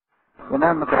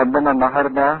ونعمة ربنا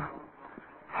النهاردة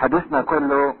حديثنا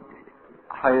كله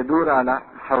هيدور على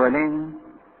حوالين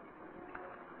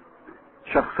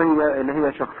شخصية اللي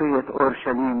هي شخصية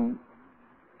أورشليم،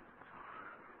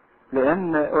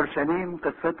 لأن أورشليم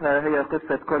قصتها هي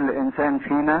قصة كل إنسان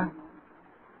فينا،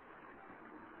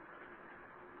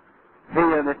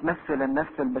 هي بتمثل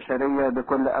النفس البشرية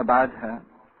بكل أبعادها.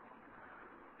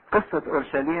 قصة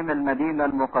أورشليم المدينة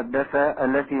المقدسة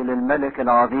التي للملك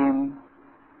العظيم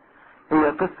هي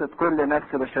قصة كل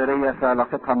نفس بشرية في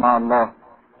علاقتها مع الله.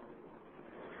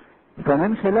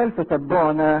 فمن خلال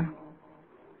تتبعنا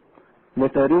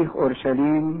لتاريخ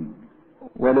أورشليم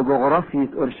ولجغرافية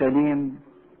أورشليم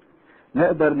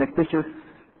نقدر نكتشف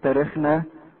تاريخنا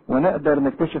ونقدر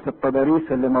نكتشف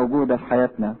التضاريس اللي موجودة في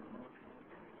حياتنا.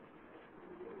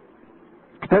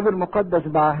 الكتاب المقدس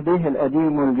بعهده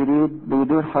القديم والجديد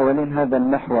بيدور حوالين هذا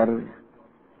المحور،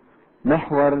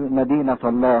 محور مدينة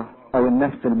الله او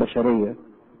النفس البشرية.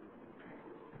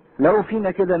 لو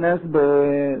فينا كده ناس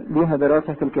ليها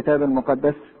دراسة في الكتاب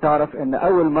المقدس تعرف ان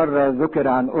اول مرة ذكر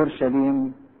عن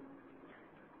اورشليم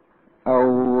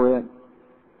او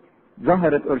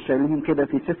ظهرت اورشليم كده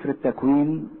في سفر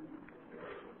التكوين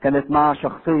كانت مع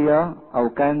شخصية او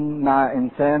كان مع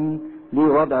انسان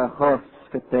ليه وضع خاص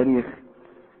في التاريخ.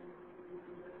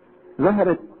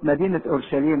 ظهرت مدينة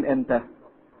اورشليم امتى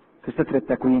في سفر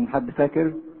التكوين؟ حد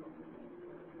فاكر؟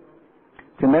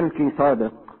 في ملكي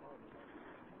صادق.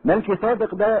 ملكي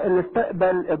صادق ده اللي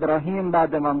استقبل ابراهيم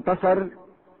بعد ما انتصر.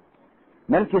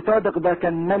 ملكي صادق ده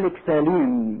كان ملك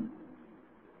سليم،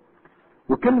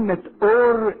 وكلمة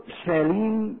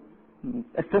اورشليم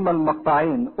متقسمة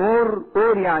المقطعين. اور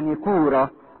يعني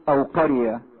كورة او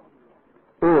قرية،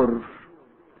 اور،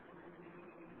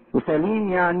 وسليم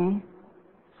يعني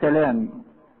سلام،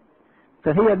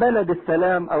 فهي بلد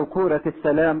السلام او كورة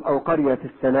السلام او قرية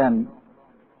السلام.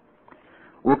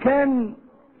 وكان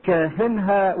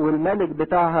كاهنها والملك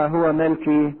بتاعها هو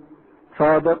ملكي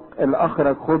صادق اللي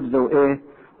اخرج خبز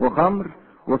وخمر،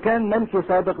 وكان ملكي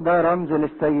صادق ده رمز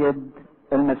للسيد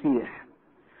المسيح.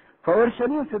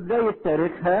 فاورشليم في بداية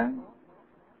تاريخها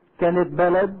كانت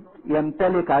بلد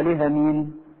يمتلك عليها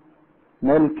مين؟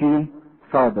 ملكي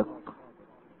صادق،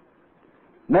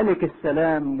 ملك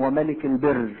السلام وملك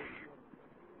البر،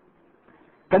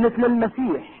 كانت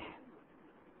للمسيح.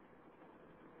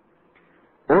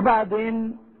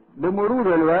 وبعدين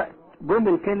بمرور الوقت جم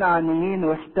الكنعانيين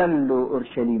واحتلوا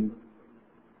اورشليم،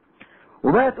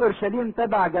 وبقت اورشليم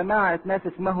تبع جماعة ناس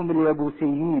اسمهم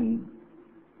اليبوسيين.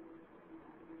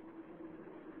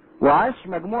 وعاش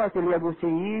مجموعة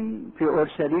اليبوسيين في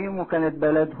اورشليم وكانت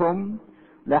بلدهم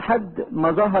لحد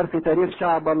ما ظهر في تاريخ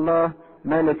شعب الله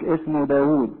ملك اسمه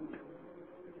داوود.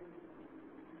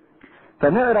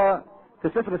 فنقرأ في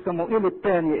سفر صموئيل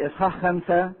الثاني اصحاح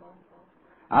 5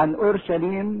 عن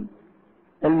اورشليم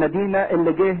المدينة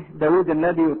اللي جه داود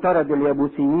النبي وطرد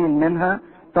اليبوسيين منها،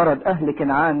 طرد اهل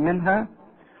كنعان منها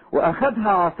واخذها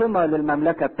عاصمة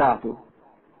للمملكة بتاعته،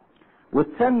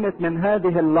 واتسمت من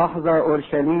هذه اللحظة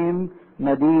اورشليم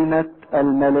مدينة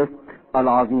الملك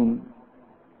العظيم.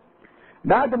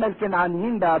 بعد ما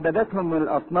الكنعانيين بعبادتهم من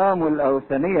الاصنام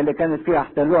والاوثانية اللي كانت فيها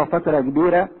احتلوها فترة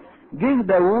كبيرة، جه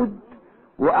داود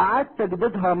واعاد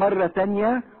تجديدها مرة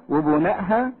تانية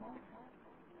وبنائها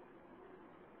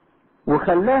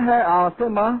وخلاها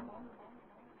عاصمة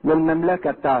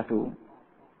للمملكة بتاعته،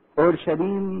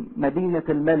 اورشليم مدينة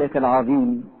الملك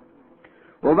العظيم.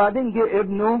 وبعدين جه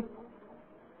ابنه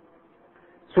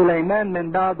سليمان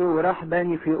من بعده وراح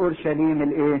باني في اورشليم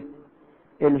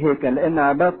الهيكل، لان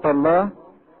عبادة الله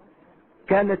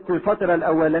كانت في الفترة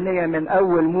الاولانية من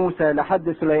اول موسى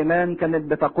لحد سليمان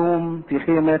كانت بتقوم في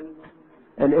خيمة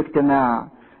الاجتماع،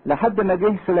 لحد ما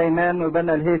جه سليمان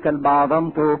وبنى الهيكل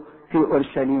بعظمته في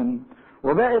اورشليم،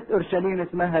 وبقت اورشليم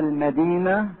اسمها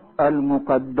المدينة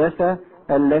المقدسة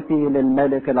التي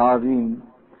للملك العظيم.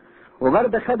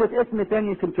 وبرضه خدت اسم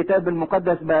تاني في الكتاب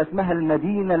المقدس بقى اسمها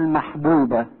المدينة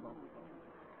المحبوبة.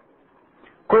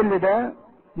 كل ده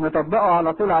نطبقه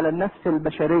على طول على النفس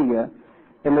البشرية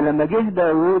اللي لما جه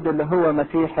داوود اللي هو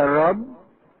مسيح الرب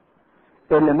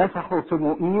اللي مسحه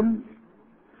صموئيل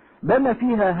بنى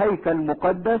فيها هيكل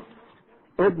مقدس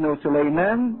ابنه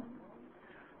سليمان،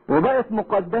 وبقت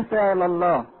مقدسة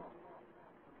لله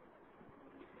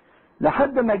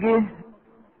لحد ما جه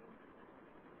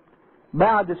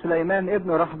بعد سليمان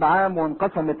ابنه رحبعام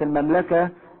وانقسمت المملكة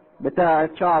بتاعة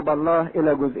شعب الله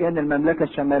الى جزئين، المملكة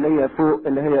الشمالية فوق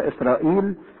اللي هي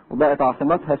اسرائيل وبقت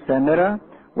عاصمتها السامرة،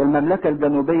 والمملكة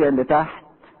الجنوبية اللي تحت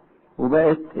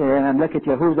وبقت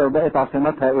مملكة يهوذا وبقت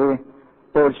عاصمتها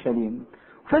اورشليم.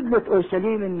 فضلت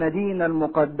اورشليم المدينة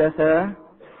المقدسة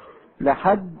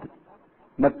لحد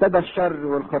ما ابتدى الشر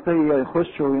والخطية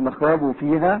يخشوا وينخربوا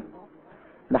فيها،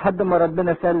 لحد ما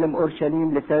ربنا سلم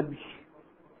اورشليم لسبي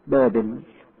بابل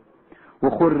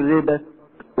وخربت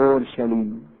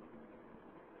اورشليم،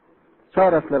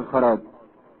 صارت للخراب.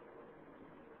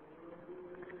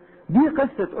 دي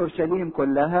قصة اورشليم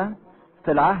كلها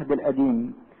في العهد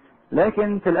القديم،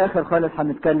 لكن في الاخر خالص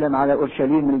هنتكلم على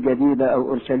اورشليم الجديدة او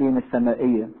اورشليم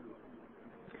السمائية.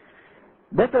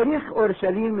 ده تاريخ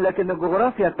اورشليم، لكن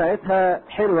الجغرافيا بتاعتها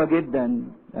حلوة جدا.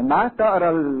 لما قعدت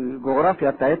اقرا الجغرافيا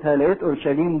بتاعتها لقيت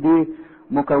اورشليم دي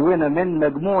مكونة من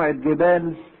مجموعة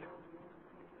جبال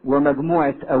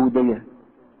ومجموعة اودية.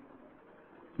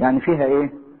 يعني فيها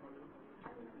ايه؟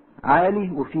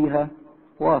 عالي وفيها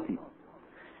واطي.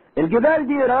 الجبال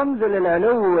دي رمز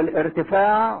للعلو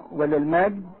والارتفاع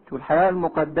وللمجد والحياة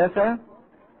المقدسة.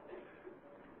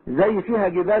 زي فيها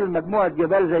جبال، مجموعة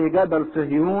جبال زي جبل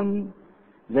صهيون،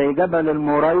 زي جبل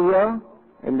المورية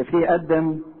اللي فيه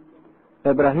قدم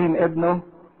ابراهيم ابنه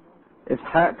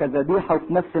اسحاق كذبيحة،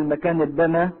 وفي نفس المكان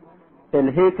اتبنى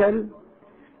الهيكل.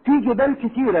 في جبال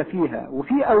كتيرة فيها،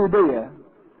 وفي اودية.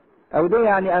 اودية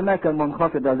يعني اماكن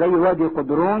منخفضة، زي وادي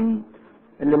قدرون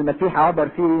اللي المسيح عبر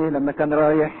فيه لما كان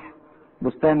رايح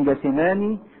بستان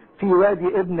جاسيماني. في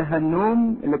وادي ابن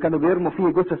هنوم اللي كانوا بيرموا فيه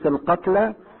جثث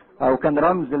القتلى، او كان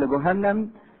رمز لجهنم.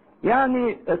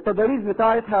 يعني التضاريس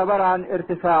بتاعتها عبارة عن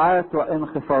ارتفاعات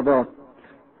وانخفاضات،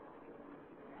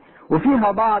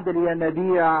 وفيها بعض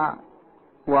الينابيع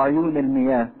وعيون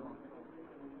المياه.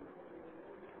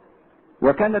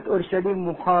 وكانت اورشليم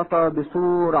محاطة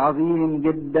بسور عظيم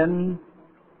جدا،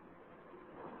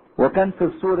 وكان في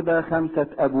السور ده 5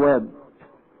 ابواب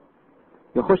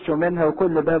يخشوا منها،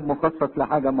 وكل باب مخصص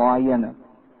لحاجة معينة.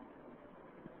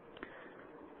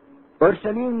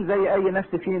 اورشليم زي اي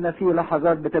نفس فينا، في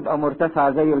لحظات بتبقى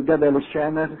مرتفعة زي الجبل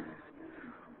الشامخ،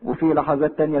 وفي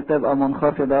لحظات تانية تبقى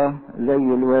منخفضة زي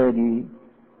الوادي.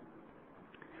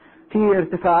 في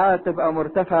ارتفاعات تبقى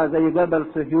مرتفعة زي جبل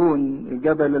صهيون،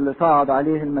 الجبل اللي صعد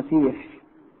عليه المسيح.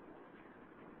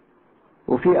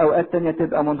 وفي اوقات تانية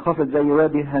تبقى منخفض زي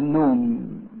وادي هنوم.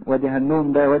 وادي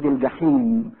هنوم ده وادي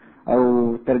الجحيم،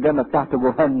 او الترجمة بتاعته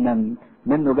جهنم،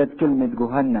 منه جت كلمة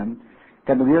جهنم.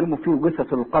 كانوا بيرموا فيه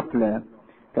جثث القتلى.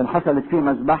 كان حصلت فيه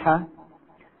مذبحة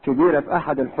كبيرة في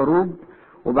احد الحروب،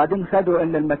 وبعدين خدوا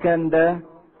ان المكان ده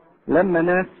لما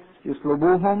ناس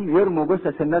يصلبوهم يرموا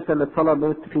جثث الناس اللي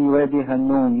اتصلبت في وادي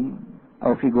هنوم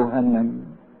او في جهنم.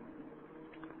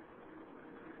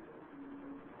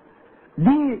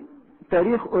 دي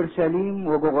تاريخ اورشليم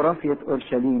وجغرافية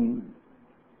اورشليم.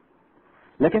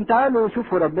 لكن تعالوا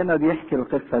شوفوا ربنا بيحكي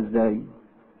القصة ازاي.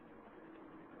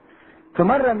 في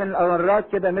مرة من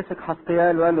المرات كده مسك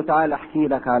حسقيال وقال له تعال احكي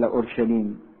لك على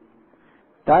اورشليم،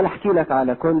 تعال احكي لك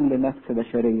على كل نفس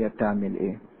بشرية بتعمل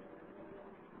ايه.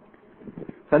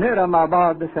 فنقرأ مع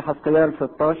بعض في حسقيال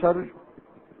 16.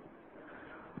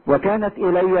 وكانت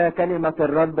الي كلمة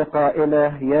الرب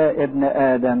قائلة يا ابن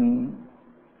ادم.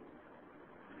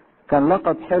 كان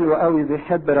لقب حلو قوي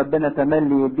بيحب ربنا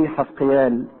تملي يديه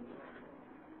حسقيال،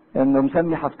 انه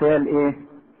مسمي حسقيال ايه؟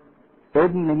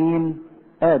 ابن مين؟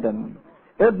 ادم،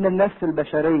 ابن النفس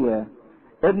البشرية،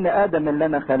 ابن ادم اللي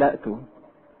انا خلقته.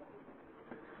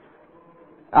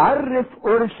 عرف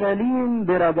اورشليم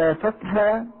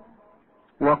برجافتها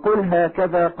وقل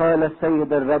هكذا قال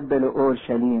السيد الرب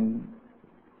لاورشليم.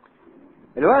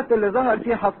 الوقت اللي ظهر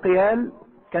فيه حسقيال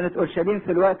كانت اورشليم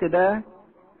في الوقت ده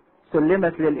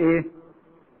سلمت للايه؟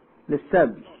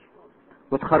 للسبي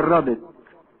واتخربت.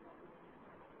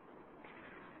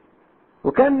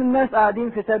 وكان الناس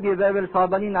قاعدين في سبي بابل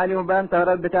صعبانين عليهم، بقى انت يا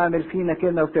رب تعمل فينا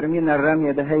كده وترمينا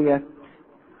الرمية دهيت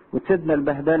وتسيبنا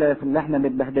البهدلة اللي احنا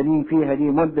متبهدلين فيها دي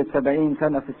مدة 70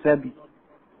 سنة في السبي.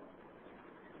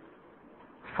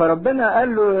 فربنا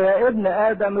قال له يا ابن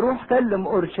ادم روح كلم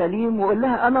اورشليم وقول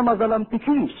لها انا ما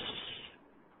ظلمتكيش،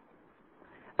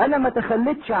 انا ما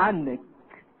تخليتش عنك،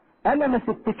 انا ما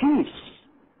سبتكيش.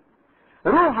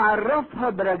 روح عرفها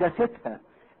برجاستها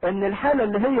ان الحالة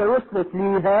اللي هي وصلت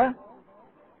ليها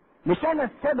مش انا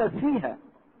السبب فيها.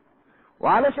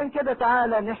 وعلشان كده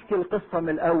تعالى نحكي القصة من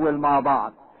الاول مع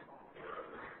بعض.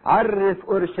 عرف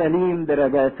اورشليم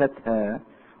برجاستها،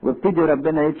 وابتدي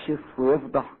ربنا يكشف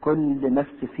ويفضح كل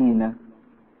نفس فينا،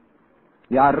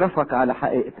 يعرفك على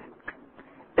حقيقتك.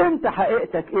 انت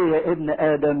حقيقتك ايه يا ابن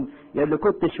ادم يا اللي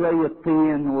كنت شوية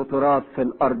طين وتراب في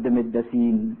الارض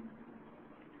متداسين؟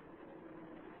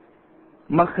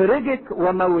 مخرجك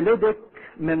ومولدك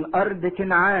من ارض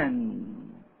كنعان.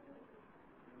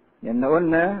 يعني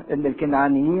قلنا ان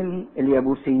الكنعانيين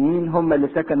اليابوسيين هم اللي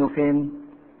سكنوا فين؟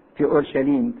 في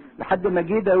اورشليم، لحد ما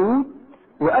جه داوود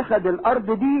واخذ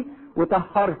الارض دي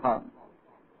وطهرها.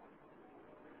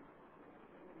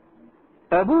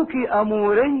 ابوك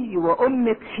اموري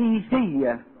وامك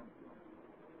حيثية.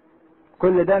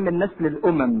 كل ده من نسل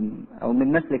الامم او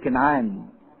من نسل كنعان،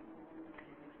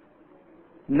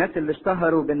 الناس اللي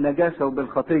اشتهروا بالنجاسة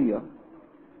وبالخطية.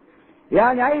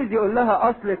 يعني عايز يقول لها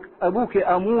اصلك ابوك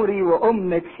اموري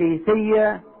وامك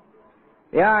حيثية،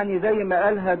 يعني زي ما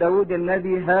قالها داود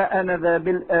النبي: ها انا ذا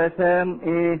بالاثام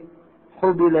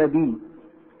حبل بي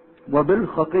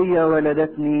وبالخطية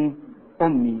ولدتني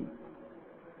امي.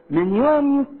 من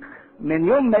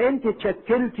يوم ما انت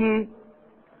اتشكلتي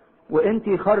وانت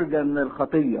خارجة من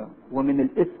الخطية ومن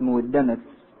الاثم والدنس،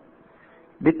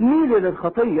 بتميلي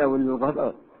للخطية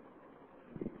والغضب.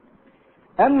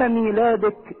 اما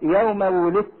ميلادك يوم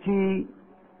ولدتي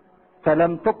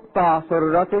فلم تقطع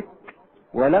سرتك،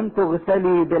 ولم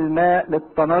تغسلي بالماء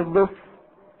للتنظف،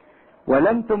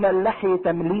 ولم تملحي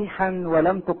تمليحا،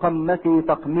 ولم تقمتي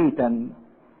تقميتا.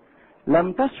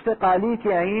 لم تشفق عليك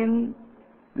عين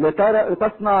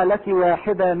تصنع لك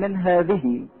واحدة من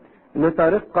هذه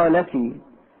لترق لك،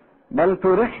 بل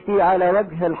طرحت على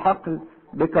وجه الحقل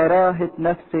بكراهة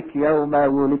نفسك يوم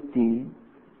ولدت.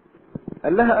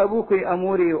 قال لها ابوك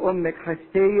اموري وامك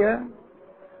حسية،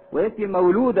 وانت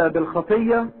مولودة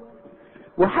بالخطية،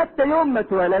 وحتى يوم ما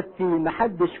اتولدتي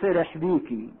محدش فرح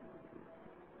بيكي.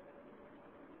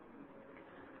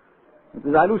 ما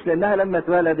تزعلوش، لانها لما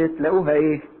اتولدت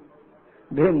لقوها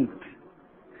بنت.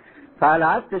 فعلى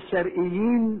عادة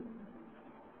الشرقيين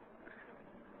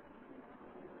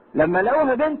لما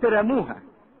لقوها بنت رموها،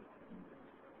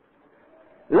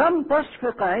 لم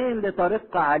تشفق عين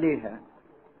لترق عليها.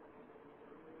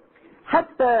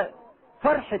 حتى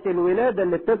فرحة الولادة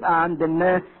اللي بتبقى عند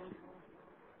الناس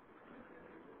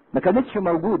ما كانتش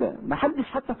موجودة، ما حدش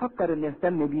حتى فكر ان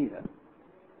يهتم بيها.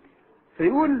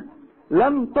 فيقول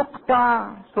لم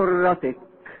تقطع سرتك،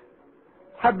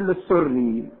 حبل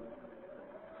السري.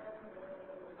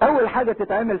 اول حاجة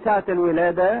تتعمل ساعة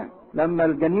الولادة لما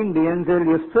الجنين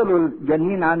بينزل يفصلوا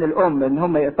الجنين عن الام، ان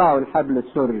هم يقطعوا الحبل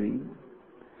السري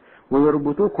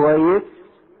ويربطوه كويس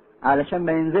علشان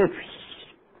ما ينزفش،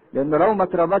 لانه لو ما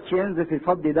اتربطش ينزف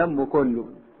يفضي دمه كله.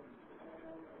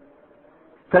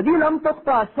 فدي لم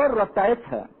تقطع السرة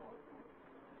بتاعتها،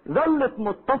 ظلت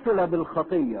متصلة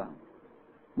بالخطية،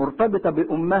 مرتبطة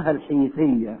بامها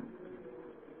الحيثية،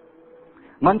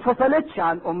 ما انفصلتش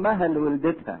عن امها اللي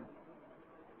ولدتها.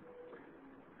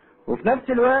 وفي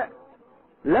نفس الوقت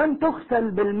لم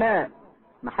تغسل بالماء،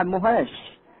 ما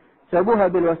حموهاش، سابوها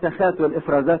بالوسخات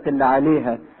والافرازات اللي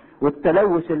عليها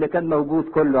والتلوث اللي كان موجود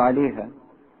كله عليها.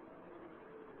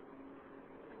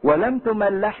 ولم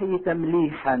تملحي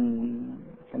تمليحا،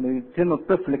 كانوا يدفنوا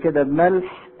الطفل كده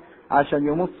بملح عشان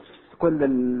يمص كل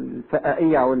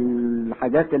الفقائع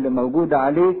والحاجات اللي موجودة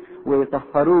عليه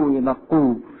ويطهروه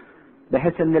وينقوه،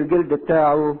 بحيث ان الجلد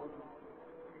بتاعه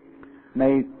ما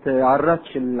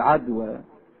يتعرضش العدوى.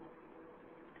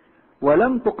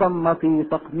 ولم تقمطي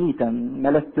تقميتا،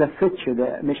 ما تلفتش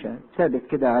بأقمشة، ثابت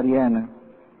كده عريانة.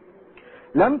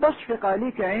 لم تشفق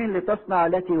عليك عين لتصنع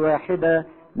لك واحدة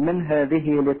من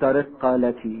هذه لترق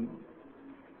لك،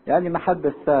 يعني ما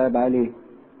حدش صعب عليه،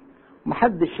 ما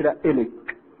حدش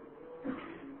رقلك،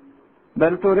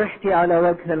 بل طرحت على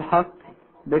وجه الحق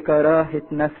بكراهة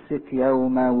نفسك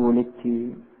يوم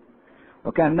ولدت.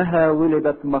 وكأنها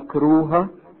ولدت مكروهة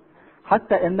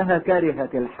حتى انها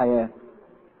كرهت الحياة.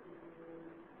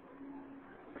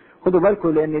 خدوا بالكم،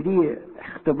 لان دي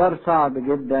اختبار صعب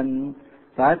جدا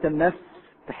ساعات الناس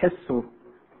تحسه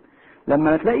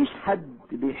لما ما تلاقيش حد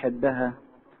بيحبها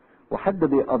وحد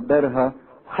بيقدرها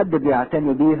وحد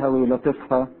بيعتني بيها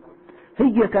ويلطفها،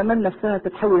 هي كمان نفسها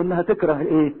تتحول انها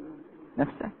تكره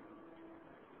نفسها.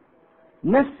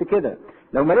 نفس كده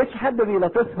لو ما لقيتش حد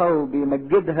بيلطفها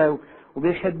وبيمجدها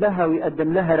وبيحبها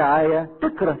ويقدم لها رعاية،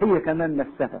 تكره هي كمان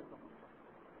نفسها.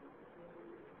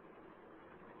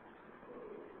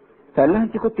 فقال لها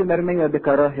انت كنت مرمية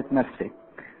بكراهة نفسك.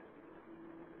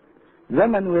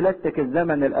 زمن ولادتك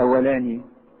الزمن الاولاني،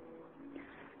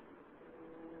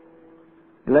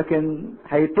 لكن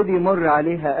هيبتدي يمر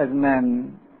عليها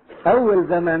ازمان. اول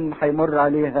زمن هيمر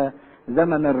عليها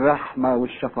زمن الرحمة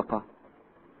والشفقة.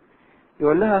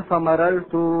 يقول لها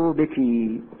فمررت بك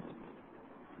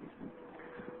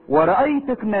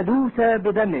ورأيتك مدوسة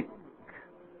بدمك.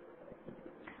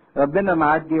 ربنا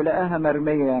معدي لقاها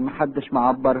مرمية، محدش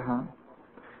معبرها،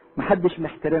 محدش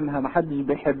محترمها، محدش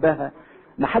بيحبها،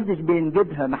 محدش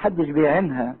بينجدها، محدش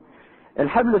بيعينها.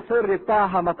 الحبل السري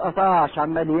بتاعها ما اتقطعش،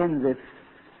 عمال ينزف،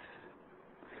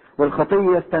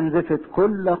 والخطية استنزفت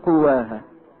كل قواها،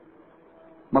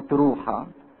 مطروحة.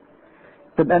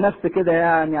 تبقى نفس كده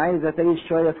يعني عايزة تعيش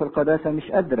شوية في القداسة،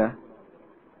 مش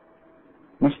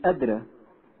قادرة،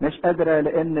 مش قادرة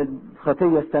لان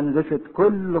الخطية استنزفت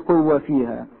كل قوة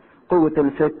فيها، قوة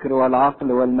الفكر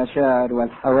والعقل والمشاعر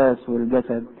والحواس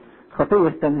والجسد. الخطية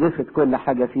استنزفت كل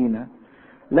حاجة فينا،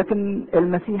 لكن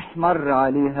المسيح مر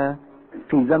عليها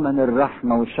في زمن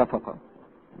الرحمة والشفقة.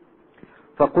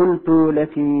 فقلت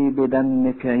لك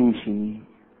بدمك عيشي.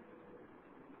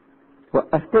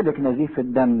 وقفت لك نزيف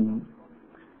الدم،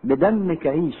 بدمك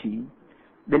عيشي،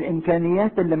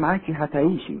 بالامكانيات اللي معاكي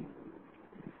هتعيشي.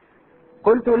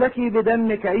 قلت لك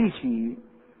بدمك عيشي،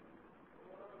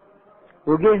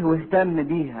 وجه واهتم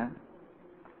بيها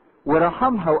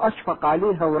ورحمها واشفق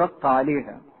عليها ورق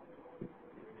عليها.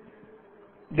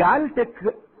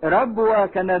 جعلتك ربوة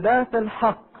كنبات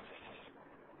الحق،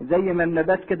 زي ما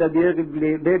النبات كده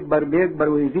بيكبر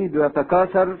ويزيد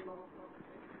ويتكاثر.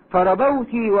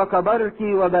 فربوتي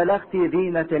وكبرتي وبلغتي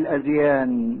زينة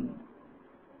الأزيان.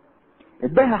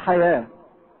 ادها حياة.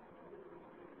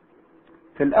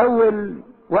 في الأول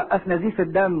وقف نزيف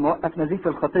الدم، وقف نزيف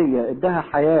الخطية، ادها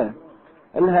حياة،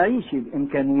 قالها عيشي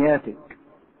بإمكانياتك.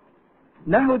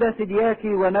 نهد ثدياك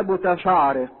ونبت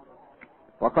شعرك،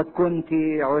 وقد كنت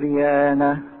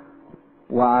عريانة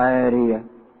وعارية.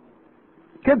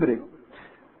 كبرت،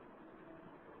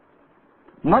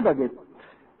 نضجت،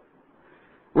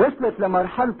 وصلت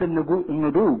لمرحلة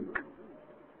النضوج.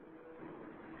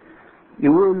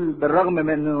 يقول بالرغم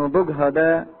من نضوجها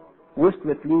ده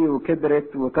وصلت لي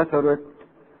وكبرت وكثرت،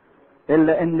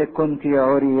 إلا إنك كنت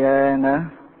عريانة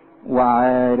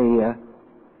وعارية.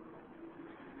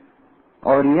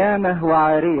 عريانة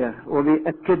وعارية،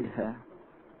 وبيأكدها.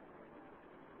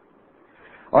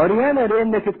 عريانة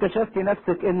لأنك اكتشفت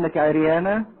نفسك إنك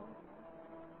عريانة،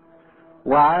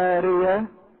 وعارية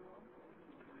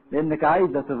لأنك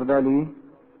عايزة تفضلي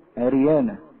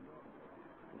عريانة.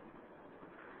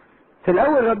 في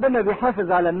الأول ربنا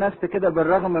بيحافظ على النفس كده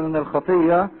بالرغم من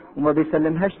الخطية، وما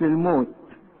بيسلمهاش للموت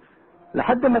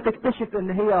لحد ما تكتشف إن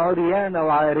هي عريانة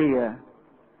وعارية.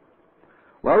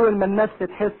 وأول ما النفس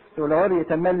تحس والعري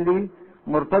تملي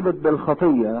مرتبط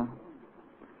بالخطية.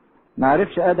 ما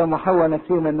عرفش آدم وحواء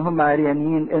نفسهم إن هم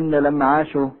عريانين إن لما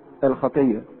عاشوا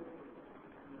الخطية.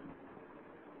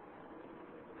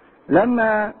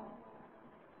 لما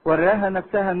وراها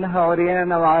نفسها انها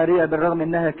عريانة وعارية بالرغم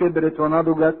انها كبرت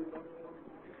ونضجت،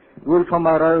 يقول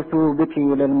فمررت بك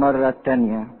للمرة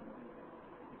الثانية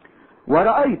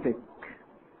ورأيتك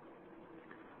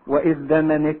وإذ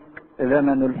زمنك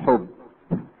زمن الحب.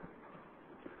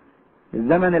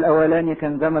 الزمن الأولاني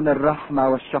كان زمن الرحمة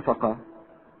والشفقة،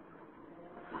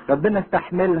 ربنا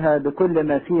استحملها بكل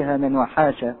ما فيها من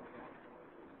وحاشة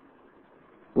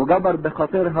وجبر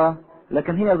بخاطرها،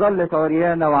 لكن هي ظلت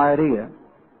عريانة وعارية.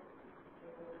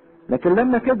 لكن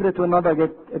لما كبرت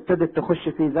ونضجت ابتدت تخش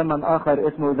في زمن آخر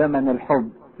اسمه زمن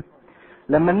الحب،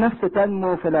 لما النفس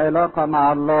تنمو في العلاقة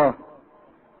مع الله.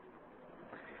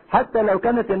 حتى لو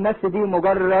كانت النفس دي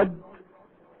مجرد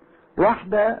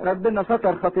واحدة ربنا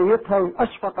ستر خطيتها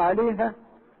وأشفق عليها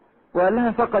وقال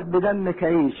لها فقط بدمك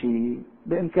عيشي،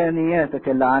 بإمكانياتك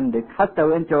اللي عندك، حتى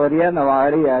وانت عريانة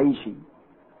وعارية عيشي.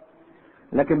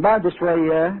 لكن بعد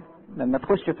شوية لما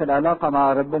تخش في العلاقة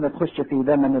مع ربنا تخش في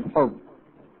زمن الحب.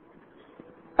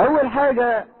 أول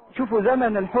حاجة شوفوا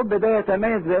زمن الحب ده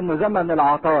يتميز بأنه زمن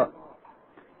العطاء،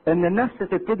 إن النفس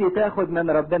تبتدي تاخد من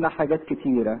ربنا حاجات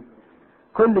كتيرة،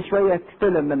 كل شوية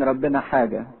تستلم من ربنا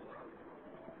حاجة.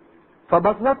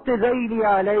 فبسطت ذيلي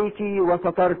عليك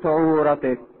وسترت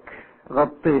عورتك،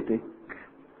 غطيتك.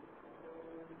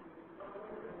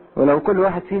 ولو كل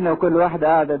واحد فينا وكل واحدة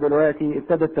قاعدة دلوقتي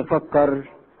ابتدت تفكر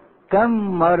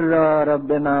كم مرة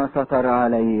ربنا ستر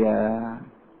عليا،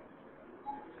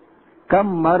 كم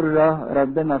مرة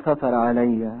ربنا ستر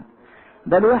عليا.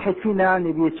 ده الواحد فينا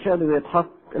يعني بيتشال ويتحط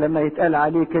لما يتقال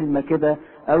عليه كلمة كده،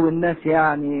 او الناس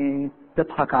يعني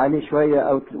تضحك عليه شوية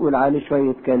او تقول عليه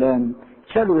شوية كلام،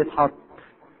 يتشال ويتحط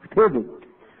كده.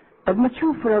 طب ما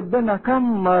تشوف ربنا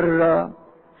كم مرة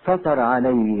ستر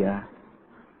عليا،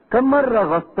 كم مرة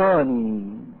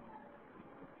غطاني.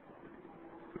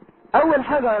 اول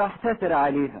حاجة راح ساتر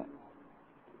عليها.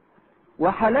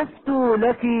 وحلفت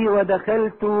لك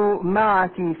ودخلت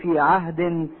معك في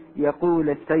عهد يقول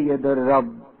السيد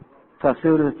الرب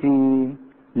فصرت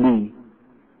لي،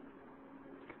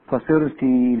 فصرت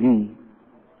لي.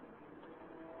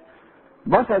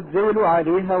 بسط ذيله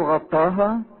عليها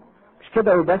وغطاها، مش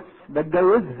كده وبس،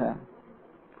 بتجوزها،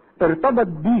 ارتبط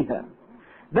بيها،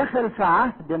 دخل في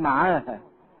عهد معاها.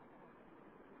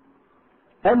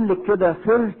 قال لك كده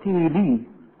صرتي لي،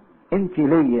 انت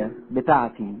ليا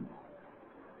بتاعتي،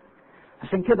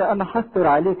 عشان كده انا هستر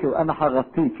عليكي وانا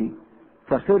هغطيكي،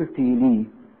 فصرتي لي.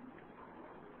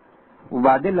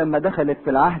 وبعدين لما دخلت في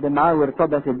العهد معاه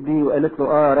وارتبطت بيه وقالت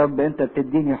له يا رب انت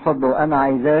بتديني حب وانا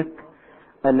عايزاك،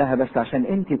 قال لها بس عشان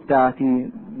انت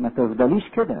بتاعتي ما تفضليش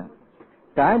كده،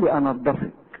 تعالي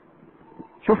انضفك.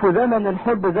 شوفوا زمن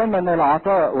الحب زمن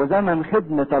العطاء وزمن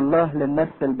خدمة الله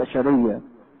للنفس البشرية.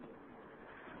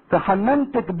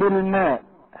 فحممتك بالماء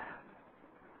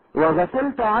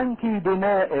وغسلت عنك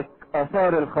دمائك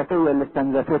اثار الخطية اللي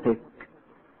استنزفتك،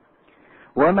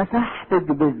 ومسحتك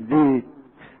بالزيت.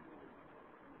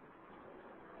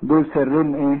 دول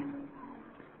سرين ايه؟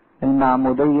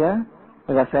 المعمودية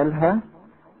غسلها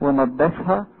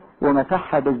ونضفها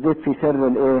ومسحها بالزيت في سر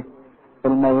الايه؟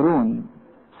 الميرون.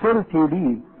 صرتي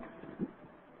لي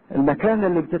المكان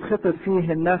اللي بتتخطط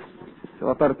فيه النفس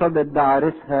وترتبط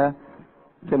بعرسها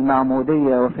في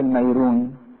المعمودية وفي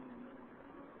الميرون.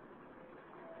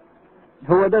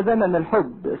 هو ده زمن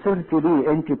الحب. صرتي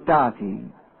لي، انت بتاعتي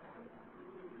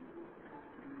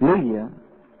ليا،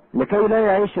 لكي لا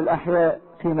يعيش الأحياء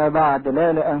فيما بعد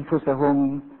لا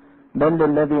لأنفسهم بل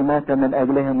للذي مات من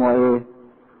أجلهم وإيه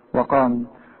وقام.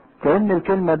 كأن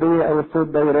الكلمة دي أو الصوت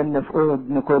ده يرن في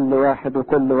أذن كل واحد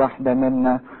وكل واحدة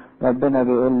منا. ربنا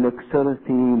بيقول لك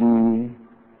صرتي لي،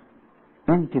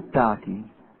 أنت بتاعتي.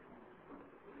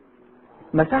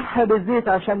 مسحها بالزيت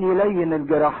عشان يلين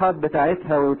الجراحات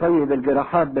بتاعتها ويطيب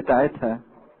الجراحات بتاعتها.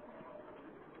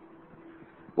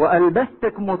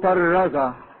 وألبستك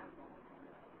مطرزة،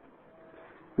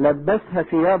 لبسها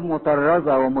ثياب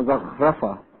مطرزة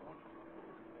ومزخرفة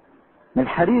من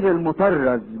الحرير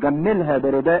المطرز، جملها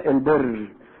برداء البر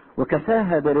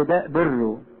وكساها برداء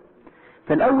بره.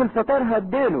 في الأول سترها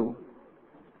بديله،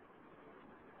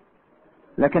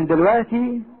 لكن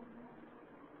دلوقتي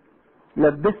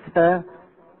لبسها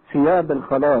ثياب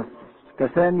الخلاص.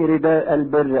 كساني رداء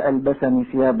البر ألبسني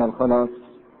ثياب الخلاص.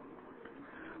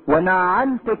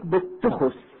 ونعلتك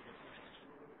بالتخس.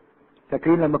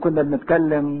 فاكرين لما كنا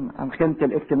بنتكلم عن خيمة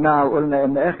الاجتماع وقلنا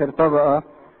ان اخر طبقة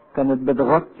كانت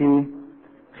بتغطي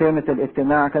خيمة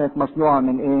الاجتماع كانت مصنوعة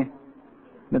من ايه؟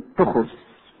 من التخس.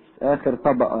 اخر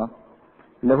طبقة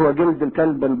اللي هو جلد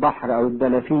الكلب البحر او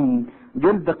الدلافين،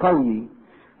 جلد قوي.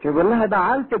 فيقول لها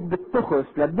نعلتك بالتخس،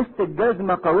 لبستك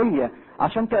جزمة قوية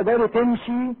عشان تقدري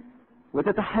تمشي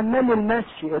وتتحملي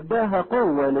المشي، اداها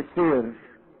قوة للسير.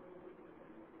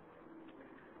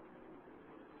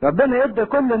 ربنا يدى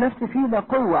كل نفس فينا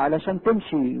قوة علشان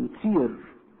تمشي وتسير.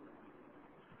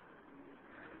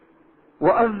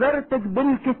 وأزرتك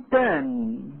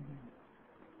بالكتان.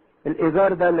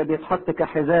 الإزار ده اللي بيتحط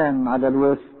كحزام على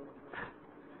الوسط.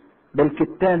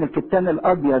 بالكتان، الكتان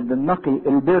الأبيض النقي،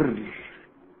 البر.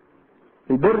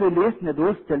 البر اللي يسند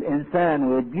وسط الإنسان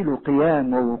ويديله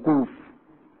قيام ووقوف.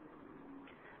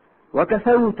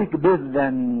 وكسوتك بذا.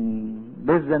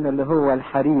 بذا اللي هو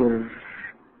الحرير،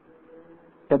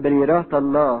 تبريرات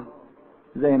الله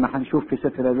زي ما هنشوف في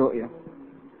سفر الرؤيا.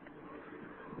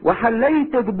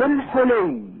 وحليتك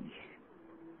بالحلي.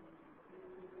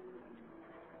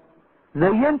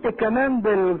 زينتك كمان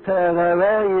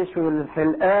بالغوايش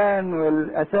والحلقان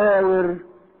والأساور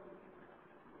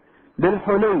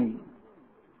بالحلي.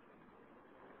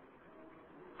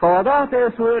 فوضعت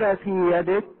اسورة في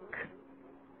يدك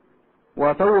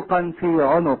وطوقا في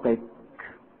عنقك.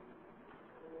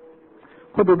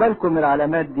 خدوا بالكم من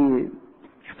العلامات دي.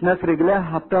 شفنا في رجلها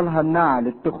حطلها النعل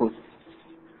التخس،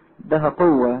 ادها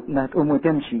قوة انها تقوم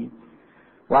وتمشي.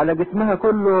 وعلى جسمها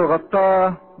كله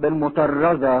غطاه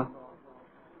بالمطرزة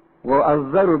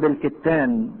وأزره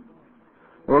بالكتان.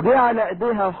 وجي على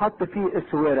ايديها وحط فيه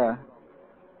اسورة.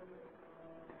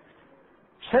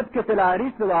 شبكة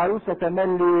العريس للعروسة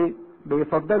تملي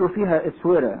بيفضلوا فيها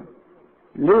اسورة.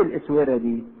 ليه الاسورة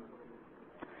دي؟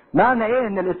 معنى ايه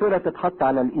ان الاسورة تتحط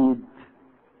على الايد؟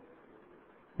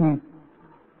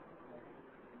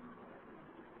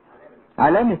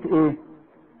 علامة ايه؟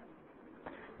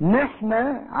 نحن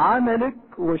عملك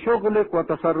وشغلك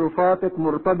وتصرفاتك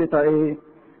مرتبطة ايه؟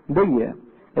 بيا.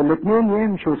 الاتنين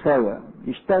يمشوا سوا،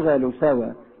 يشتغلوا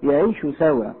سوا، يعيشوا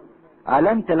سوا.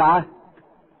 علامة العهد.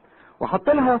 وحط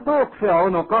لها طوق في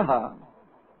عنقها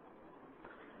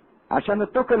عشان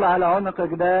التقل على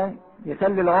عنقك ده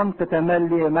يخلي العنق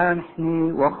تملي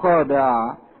منحني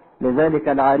وخاضع لذلك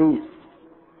العريس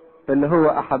اللي هو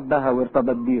احبها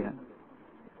وارتبط بيها.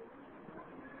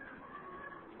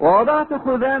 ووضعت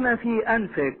خزامة في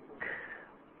انفك.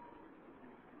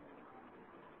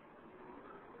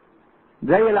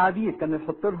 زي العبيد كانوا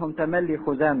يحط لهم تملي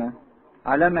خزامة،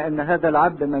 علامة ان هذا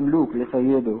العبد مملوك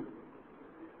لسيده.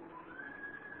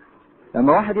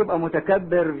 لما واحد يبقى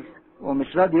متكبر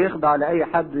ومش راضي يخضع لاي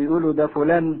حد يقولوا ده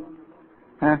فلان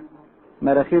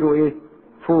مراخيره ايه؟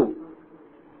 فوق.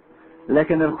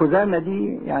 لكن الخزامة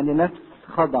دي يعني نفس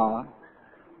خضعة.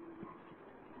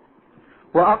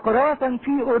 واقراطا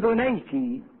في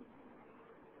اذنيك.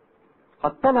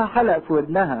 حط لها حلق في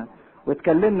ودنها،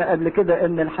 واتكلمنا قبل كده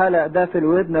ان الحلق ده في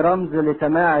الودن رمز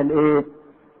لسماع الايه؟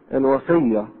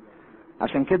 الوصية.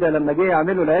 عشان كده لما جه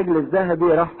يعملوا العجل الذهبي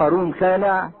راح هارون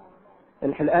خالع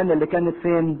الحلقان اللي كانت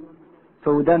فين؟ في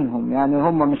ودانهم، يعني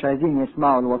هم مش عايزين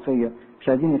يسمعوا الوصية، مش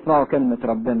عايزين يسمعوا كلمة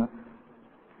ربنا.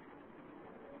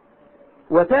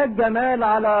 وتاج جمال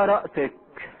على رأسك.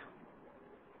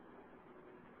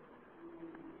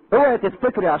 اوعي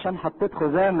تفتكري عشان حطيت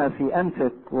خزامة في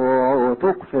انفك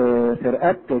وطوق في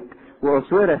رقبتك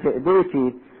واسورة في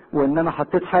ايديكي وان انا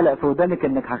حطيت حلق في ودانك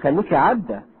انك هخليكي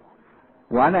عبدة،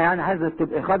 وانا يعني عايزة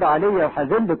تبقي خاضعة ليا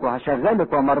وهذلك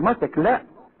وهشغلك ومرمطك. لا،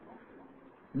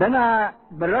 ده انا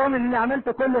بالرغم اني عملت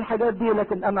كل الحاجات دي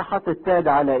لكن انا حاطط تاج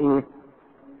على ايه؟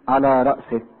 على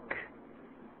رأسك.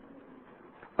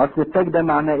 اصل التاج ده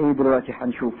معناه ايه دلوقتي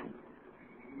هنشوفه.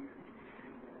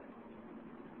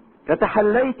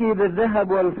 فتحليت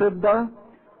بالذهب والفضة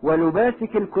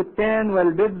ولباسك الكتان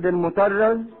والبد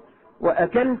المطرز،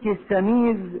 واكلت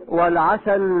السميز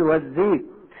والعسل والزيت،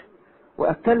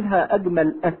 واكلها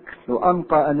اجمل اكل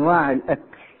وانقى انواع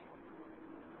الاكل.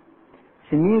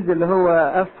 سميز اللي هو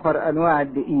افخر انواع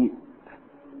الدقيق،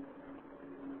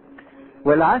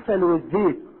 والعسل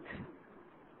والزيت،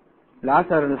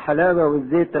 العسل الحلاوة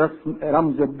والزيت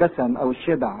رمز الدسم او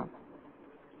الشبع.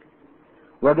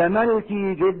 وجملت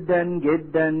جدا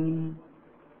جدا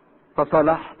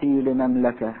فصلحت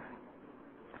لمملكة.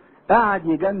 قعد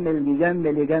يجمل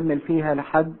يجمل يجمل فيها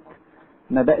لحد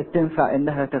ما بقت تنفع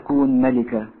انها تكون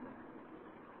ملكة.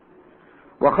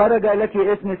 وخرج لك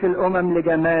اسم في الامم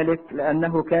لجمالك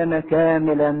لانه كان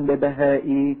كاملا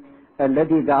ببهائي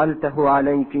الذي جعلته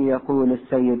عليك، يقول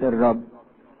السيد الرب.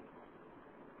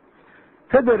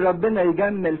 فضل ربنا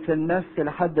يجمل في النفس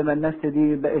لحد ما النفس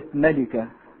دي بقت ملكة.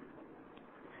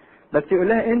 بس يقول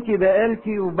لها انت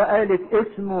بقالتي وبقالك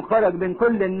اسم وخرج بين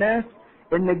كل الناس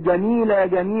انك جميلة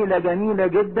جميلة جميلة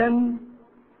جدا،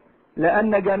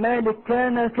 لان جمالك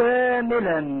كان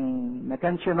كاملا ما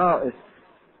كانش ناقص،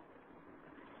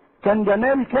 كان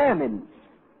جمال كامل.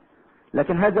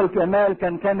 لكن هذا الجمال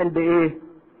كان كامل بايه؟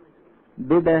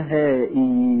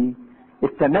 ببهائي.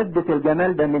 استمدت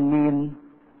الجمال ده من مين؟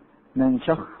 من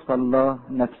شخص الله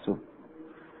نفسه،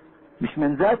 مش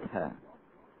من ذاتها.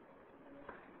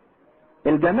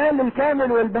 الجمال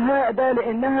الكامل والبهاء ده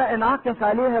لانها انعكس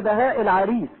عليها بهاء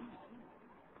العريس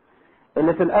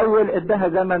اللي في الاول ادها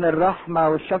زمن الرحمة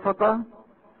والشفقة،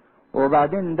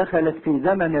 وبعدين دخلت في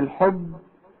زمن الحب.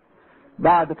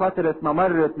 بعد فترة ما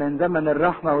مرت من زمن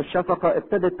الرحمة والشفقة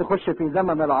ابتدت تخش في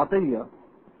زمن العطية.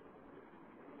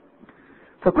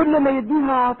 فكل ما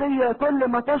يديها عطية كل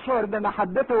ما تشعر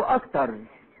بمحبته اكتر.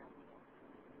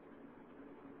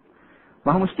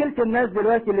 ما هو مشكلة الناس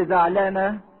دلوقتي اللي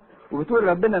زعلانة وبتقول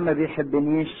ربنا ما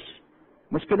بيحبنيش،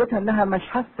 مشكلتها انها مش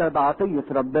حاسة بعطية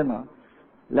ربنا.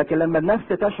 لكن لما النفس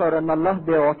تشعر ان الله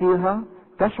بيعطيها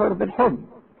تشعر بالحب،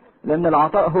 لان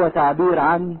العطاء هو تعبير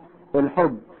عن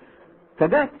الحب.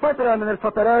 فجاءت فترة من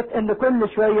الفترات ان كل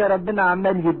شوية ربنا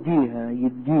عمال يديها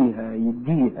يديها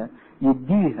يديها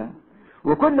يديها،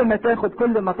 وكل ما تاخد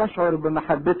كل ما تشعر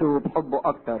بمحبته وبحبه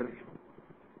اكتر.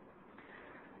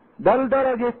 ده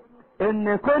لدرجة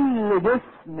ان كل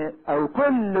جسم او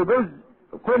كل جزء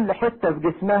كل حتة في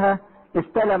جسمها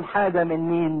استلم حاجة من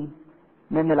مين؟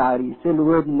 من العريس.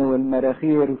 الودن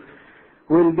والمراخير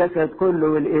والجسد كله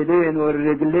والايدين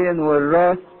والرجلين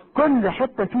والراس، كل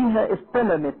حتة فيها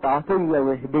استلمت عطية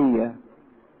وهدية.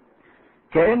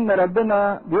 كأن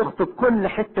ربنا بيخطب كل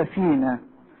حتة فينا،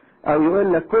 او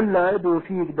يقول لك كل عضو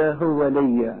فيك ده هو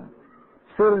ليا،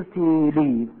 صرتي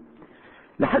لي،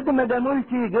 لحد ما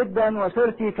جملتي جدا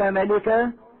وصرتي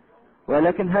كملكة.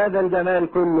 ولكن هذا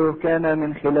الجمال كله كان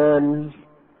من خلال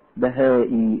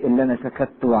بهائي اللي انا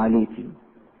سكبته عليكي.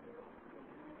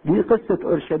 دي قصة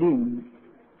اورشليم،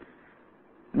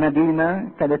 مدينة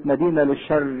كانت مدينة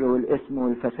للشر والاسم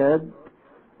والفساد،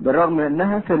 بالرغم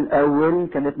انها في الاول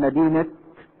كانت مدينة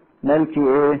ملكي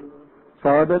ايه؟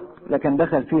 صادق، لكن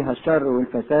دخل فيها الشر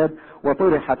والفساد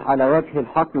وطرحت على وجه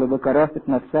الحقل بكراهة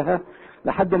نفسها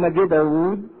لحد ما جه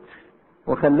داوود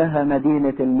وخلاها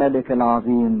مدينة الملك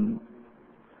العظيم.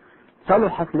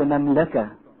 صلحت لمملكة،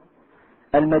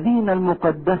 المدينة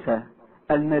المقدسة،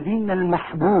 المدينة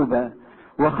المحبوبة،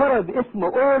 وخرج اسم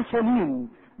اورشليم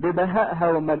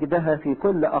ببهائها ومجدها في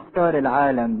كل اقطار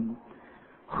العالم،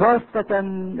 خاصة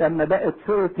لما بقت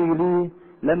صورتي لي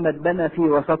لما اتبنى في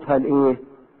وسطها الايه؟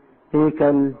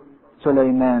 هيكل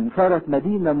سليمان. صارت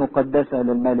مدينة مقدسة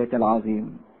للملك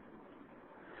العظيم.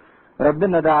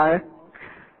 ربنا دعاك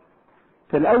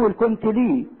في الاول كنت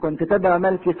لي، كنت تبع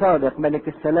ملكي صادق، ملك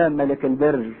السلام، ملك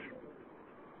البر.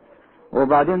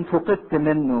 وبعدين فقدت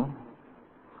منه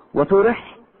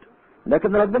وطرحت،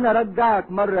 لكن ربنا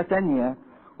رجعك مرة تانية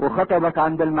وخطبك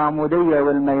عند المعمودية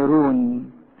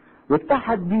والميرون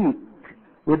واتحد بيك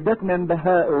واداك من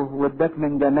بهائه واداك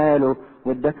من جماله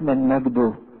واداك من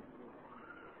مجده.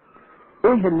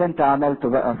 ايه اللي انت عملته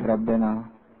بقى في ربنا؟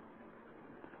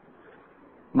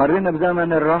 مرينا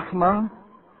بزمن الرحمة،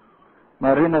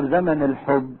 مرينا بزمن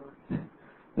الحب،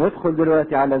 ندخل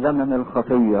دلوقتي على زمن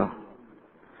الخطية.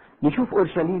 نشوف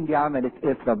اورشليم دي عملت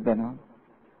ايه في ربنا.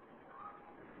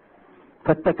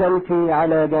 فاتكلت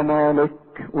على جمالك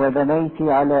وبنيت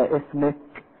على اسمك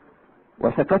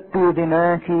وسكت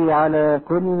دماغي على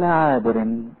كل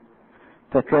عابر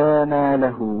فكان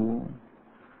له.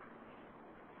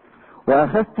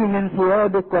 واخذت من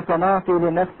ثيابك وصنعت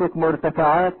لنفسك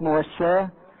مرتفعات موشاه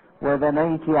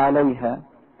وبنيت عليها،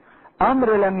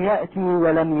 امر لم يأتي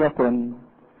ولم يكن.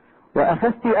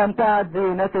 واخذت امتعة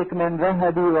زينتك من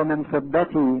ذهبي ومن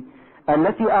فضتي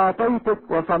التي اعطيتك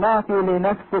وصنعت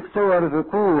لنفسك صور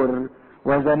ذكور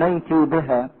وزنيت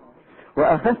بها.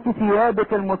 واخذت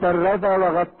ثيابك المطرزة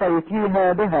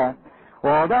وغطيتيها بها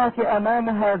ووضعت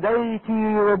امامها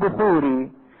زيتي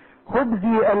وبخوري.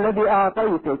 خبزي الذي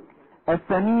اعطيتك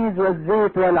السميز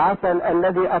والزيت والعسل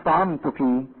الذي اطعمتك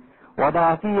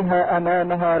وضعتيها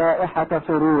امامها رائحة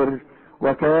سرور.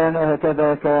 وكان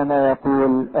هكذا كان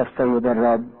يقول السيد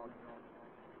الرب.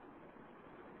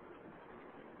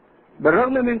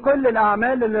 بالرغم من كل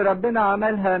الاعمال اللي ربنا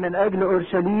عملها من اجل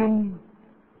اورشليم،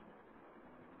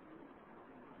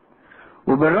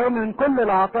 وبالرغم من كل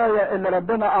العطايا اللي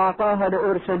ربنا اعطاها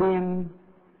لاورشليم،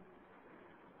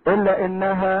 الا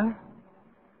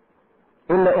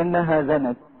انها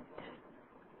زنت.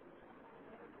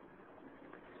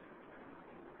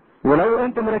 ولو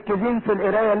انتم مركزين في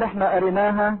القرايه اللي احنا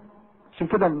قريناها، عشان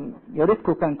كده يا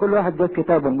ريتكم كان كل واحد جاب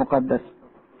كتابه المقدس.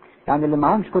 يعني اللي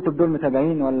معهمش كتب دول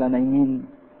متابعين ولا نايمين؟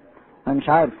 انا مش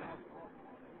عارف.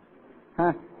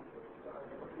 ها،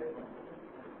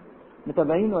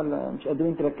 متابعين ولا مش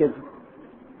قادرين تركزوا؟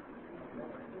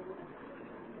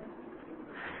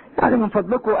 يعني من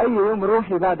فضلكم اي يوم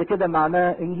روحي بعد كده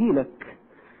معناه انجيلك،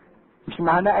 مش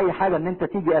معناه اي حاجه ان انت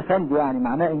تيجي افندي، يعني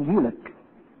معناه انجيلك.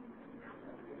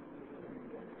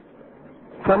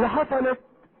 فاللي حصلت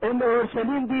ان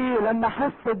اورشليم دي لما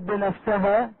حست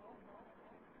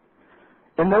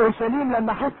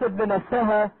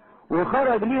بنفسها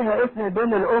وخرج ليها اسم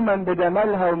بين الامم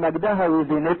بجمالها ومجدها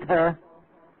وزينتها،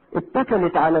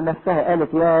 اتكلت على نفسها،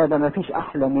 قالت يا ده مفيش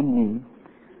احلى مني،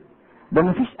 ده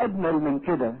مفيش اجمل من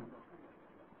كده.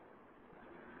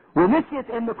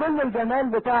 ونسيت ان كل الجمال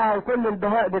بتاعها وكل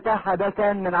البهاء بتاعها ده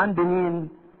كان من عند مين؟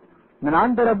 من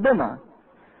عند ربنا.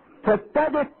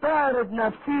 فابتدت تعرض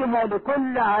نفسها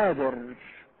لكل عابر،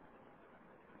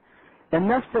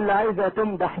 النفس اللي عايزة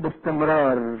تمدح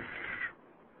باستمرار،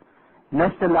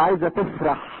 النفس اللي عايزة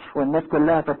تفرح والناس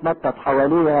كلها تتنطط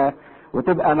حواليها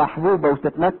وتبقى محبوبة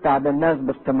وتتمتع بالناس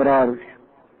باستمرار،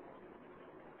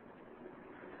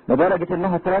 لدرجة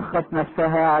انها ترخص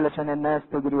نفسها علشان الناس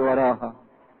تجري وراها.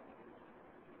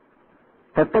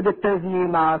 فابتدت تزني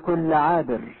مع كل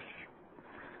عابر.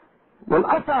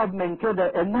 والاصعب من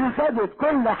كده انها خدت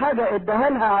كل حاجة اداها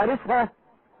لها عارفها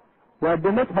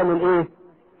وقدمتها للايه؟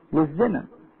 للزنا.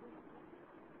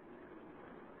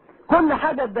 كل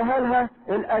حاجة اداها لها،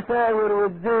 الاساور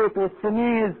والزيت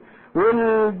والسميز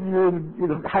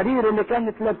والحرير اللي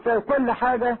كانت لابساه، كل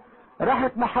حاجة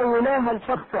راحت محولاها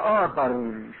لشخص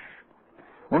اخر،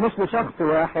 ومش لشخص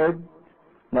واحد،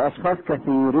 لاشخاص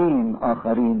كثيرين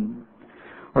اخرين.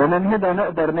 ومن هنا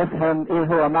نقدر نفهم ايه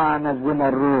هو معنى الزنا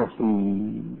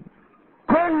الروحي.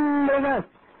 كل نفس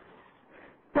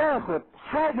تاخد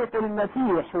حاجة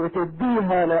المسيح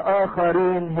وتديها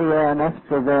لآخرين هي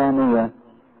نفس زانية.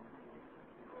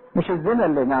 مش الزنا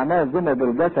اللي معناه الزنا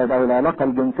بالجسد او العلاقة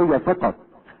الجنسية فقط،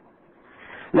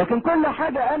 لكن كل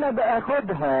حاجة انا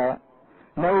باخدها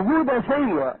موجودة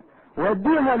فيا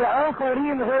واديها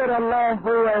لآخرين غير الله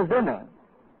هو زنا.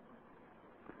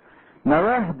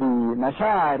 مواهبي،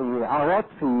 مشاعري،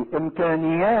 عواطفي،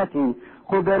 امكانياتي،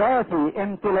 قدراتي،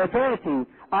 امتلاكاتي،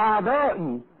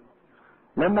 اعضائي،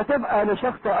 لما تبقى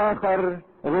لشخص اخر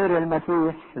غير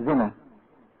المسيح زنا.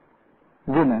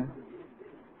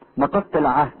 نقضت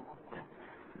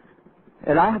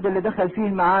العهد اللي دخل فيه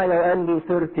معايا وقال لي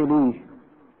صرت ليه،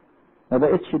 ما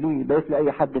بقتش ليه، بقيت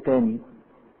لأي حد تاني.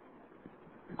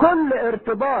 كل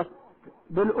ارتباط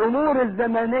بالامور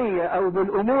الزمنية او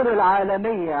بالامور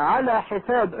العالمية على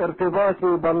حساب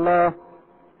ارتباطي بالله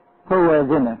هو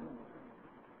زنا.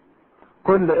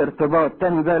 كل ارتباط،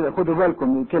 خدوا بالكم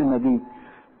من الكلمة دي،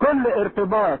 كل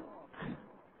ارتباط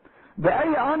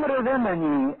باي امر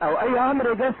زمني او اي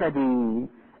امر جسدي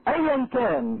ايا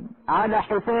كان على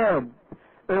حساب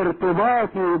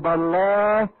ارتباطي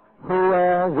بالله هو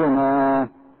زنا،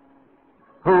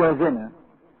 هو زنا.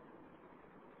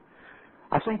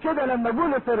 عشان كده لما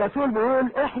بولس الرسول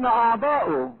بيقول احنا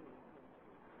اعضاؤه،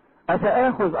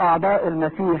 افاخذ اعضاء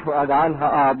المسيح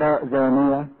واجعلها اعضاء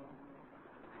زانية؟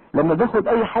 لما باخد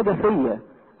اي حاجة فيا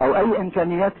او اي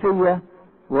امكانيات فيا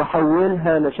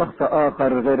واحولها لشخص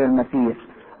اخر غير المسيح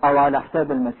او على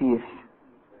حساب المسيح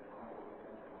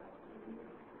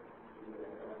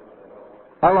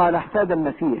او على حساب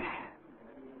المسيح،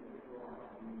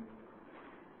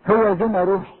 هو زنا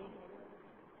روحي.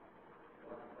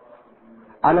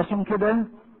 علشان كده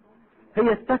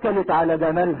هي اتكلت على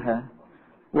جمالها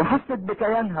وحست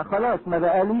بكيانها، خلاص ما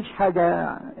بقاليش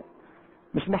حاجة،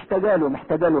 مش محتاجاله.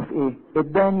 محتاجاله في ايه؟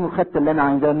 اداني وخدت اللي انا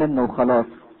عايزاه منه وخلاص.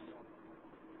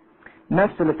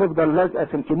 نفس اللي تفضل لازقة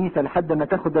في الكنيسة لحد ما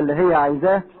تاخد اللي هي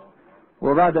عايزاه،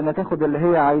 وبعد ما تاخد اللي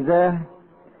هي عايزاه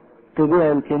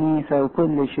تبيع الكنيسة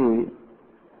وكل شيء.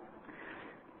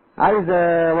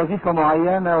 عايزة وظيفة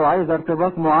معينة وعايزة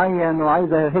ارتباط معين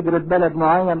وعايزة هجرة بلد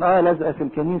معين، لازقة في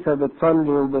الكنيسة، بتصلي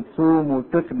وبتصوم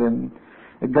وبتخدم،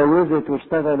 اتجوزت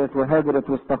واشتغلت وهاجرت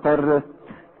واستقرت،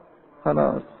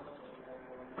 خلاص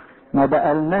ما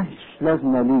بقالناش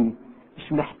لازمة ليه،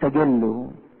 مش محتاجين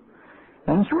له.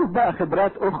 هنشوف بقى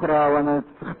خبرات اخرى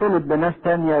ونختلط بناس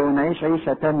تانية ونعيش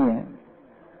عيشة تانية.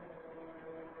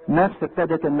 نفس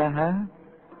ابتدت انها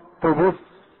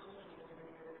تبص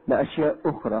لاشياء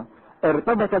اخرى،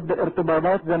 ارتبطت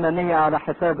بارتباطات زمنية على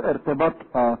حساب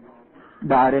ارتباطها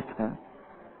بعرفها.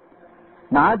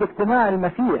 معاد اجتماع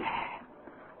المسيح،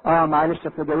 معلش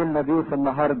اصل جاي لنا ضيوف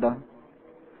النهارده،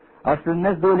 اصل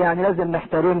الناس دول يعني لازم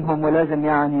نحترمهم ولازم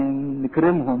يعني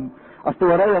نكرمهم، اصل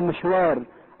ورايا مشوار،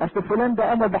 اصل فلان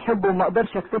ده انا بحبه وما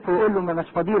اقدرش اكسفه واقول له ما اناش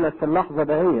فضيلك في اللحظه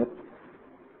دهيت.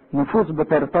 نفوس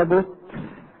بترتبط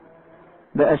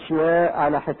باشياء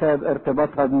على حساب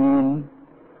ارتباطها بمين؟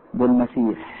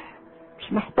 بالمسيح.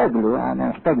 مش محتاج له، يعني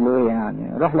محتاج له ايه؟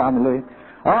 يعني روح له اعمل ايه؟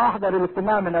 احضر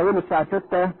الاجتماع من اوله الساعه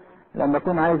 6 لما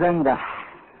اكون عايز انجح،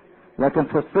 لكن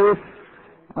في الصيف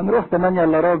هنروح 8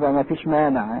 الا ربع، ما فيش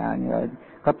مانع، يعني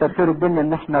كتر خير الدنيا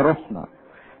ان احنا رحنا.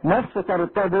 نفس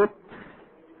ترتبط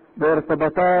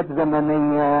بارتباطات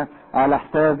زمنية على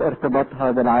حساب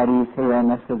ارتباطها بالعريس، هي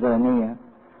نفس زانية.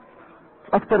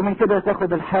 اكتر من كده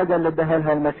تاخد الحاجة اللي اداها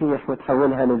لها المسيح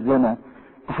وتحولها للزنا،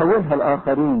 تحولها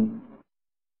الاخرين.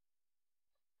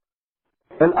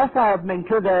 الاصعب من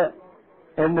كده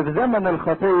ان في زمن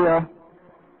الخطية،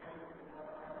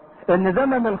 ان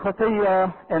زمن الخطية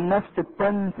النفس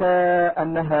بتنسى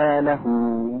انها له.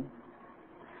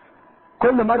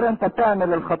 كل مرة انت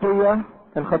بتعمل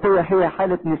الخطية هي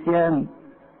حالة نسيان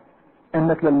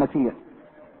انك للمسيح.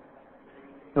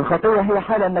 الخطية هي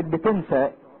حالة انك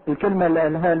بتنسى الكلمة اللي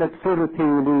قالها لك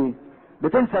صرتي ليه،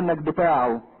 بتنسى انك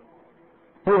بتاعه.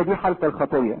 هي دي حالة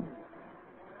الخطية،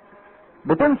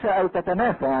 بتنسى او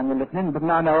تتناسى، يعني الاثنين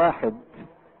بمعنى واحد.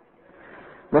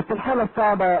 بس الحالة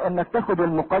الصعبة انك تاخد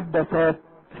المقدسات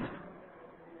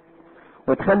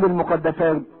وتخلي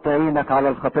المقدسات تعينك على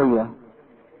الخطية.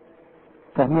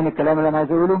 فاهمين الكلام اللي انا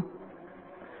عايز اقوله؟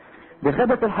 دي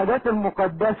خدت الحاجات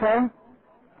المقدسة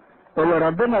اللي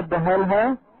ربنا اداها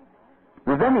لها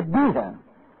وزنت بيها.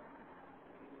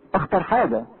 اخطر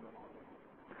حاجة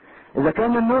اذا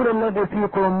كان النور الذي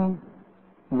فيكم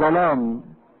ظلام،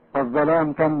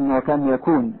 فالظلام كم وكم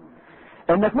يكون.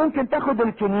 انك ممكن تاخد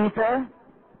الكنيسة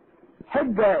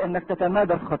حجة انك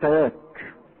تتمادى في خطاياك.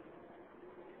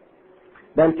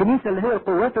 ده الكنيسة اللي هي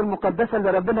القوات المقدسة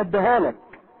اللي ربنا اداها لك،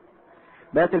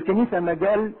 بقت الكنيسة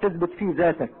مجال تثبت فيه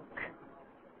ذاتك،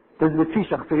 تثبت فيه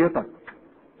شخصيتك،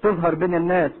 تظهر بين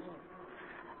الناس.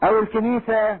 او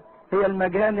الكنيسة هي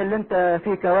المكان اللي انت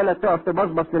فيه كولد تقف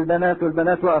تبصبص للبنات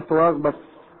والبنات وقف تبصبص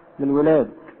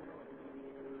للولاد.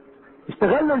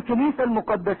 استغلوا الكنيسة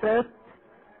المقدسات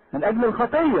من اجل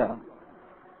الخطية.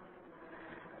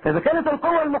 فاذا كانت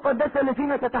القوة المقدسة اللي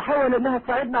فينا تتحول انها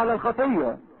تساعدنا على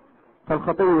الخطية،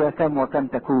 فالخطية كم وكم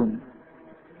تكون.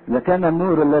 اذا كان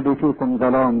النور الذي فيكم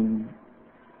ظلام،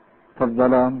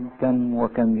 فالظلام كم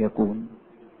وكم يكون.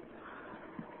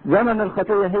 زمن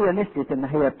الخطية هي نسيت ان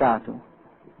هي بتاعته.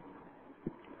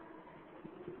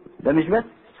 ده مش بس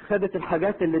خدت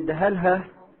الحاجات اللي اداها لها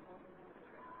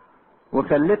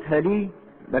وخلتها لي،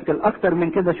 لكن اكتر من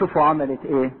كده شوفوا عملت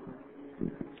ايه.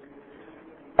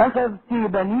 اخذت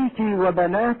بنيك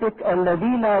وبناتك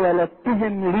الذين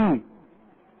ولدتهم لي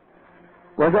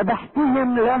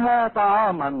وذبحتهم لها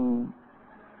طعاما.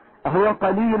 أهو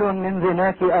قليل من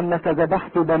زناك أنك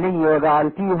ذبحت بني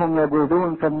وجعلتيهم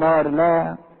يجوزون في النار؟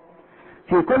 لا،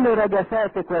 في كل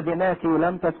رجساتك وزناك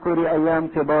لم تذكري أيام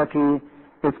صباك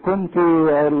إذ كنت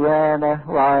عريانة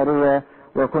وعارية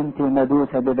وكنت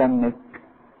مدوسة بدمك.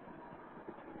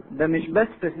 ده مش بس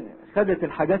خدت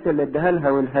الحاجات اللي اداها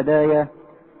لها والهدايا،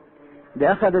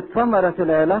 دي اخدت ثمرة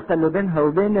العلاقة اللي بينها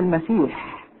وبين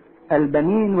المسيح،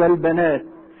 البنين والبنات.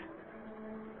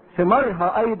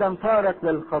 ثمارها ايضا صارت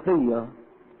للخطية،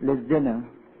 للزنا.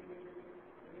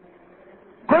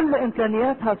 كل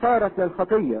امكانياتها صارت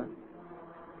للخطية،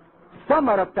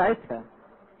 الثمرة بتاعتها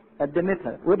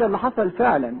قدمتها. وده اللي حصل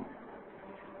فعلا،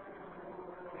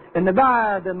 ان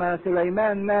بعد ما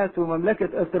سليمان مات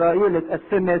ومملكة اسرائيل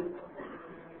اتقسمت،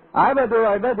 عبدوا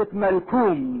عبادة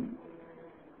ملكوم،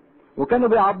 وكانوا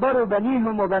بيعبروا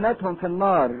بنيهم وبناتهم في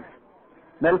النار.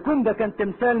 ملكوم ده كان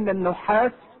تمثال من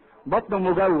نحاس بطنه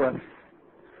مجوف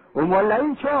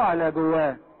ومولعين شعلة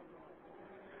جواه،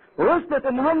 ووصلت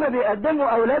ان هم بيقدموا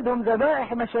اولادهم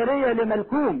ذبائح مشارية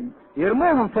لملكوم،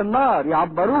 يرموهم في النار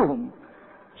يعبروهم.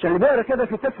 عشان اللي بيقرا كده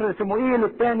في سفر صموئيل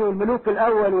الثاني والملوك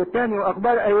الاول والثاني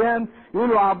واخبار ايام،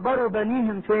 يقولوا عبروا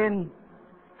بنيهم فين؟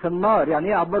 في النار. يعني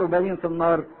ايه عبروا بنيهم في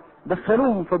النار؟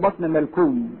 دخلوهم في بطن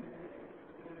ملكوم،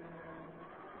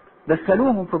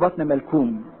 دخلوهم في بطن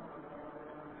ملكوم.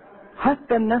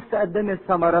 حتى النفس قدمت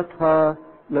ثمرتها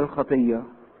للخطية.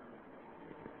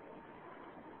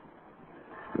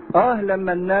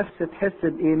 لما النفس تحس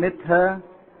بقيمتها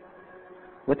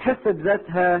وتحس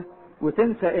بذاتها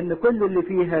وتنسى ان كل اللي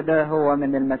فيها ده هو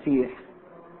من المسيح.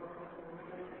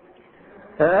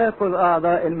 فآخذ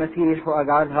اعضاء المسيح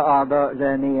واجعلها اعضاء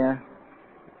زانية.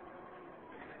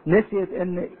 نسيت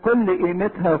ان كل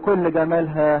قيمتها وكل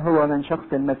جمالها هو من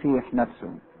شخص المسيح نفسه.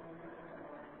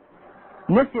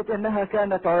 نسيت انها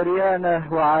كانت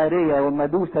عريانة وعارية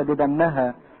ومدوسة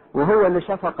بدمها، وهو اللي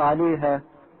شفق عليها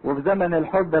وفي زمن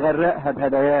الحب غرقها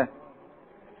بهداياه.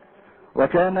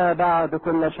 وكان بعد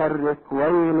كل شرك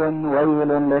ويل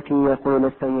ويل لك يقول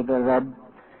السيد الرب،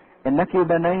 انك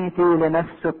بنيت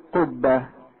لنفسك قبة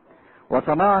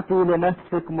وصنعت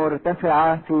لنفسك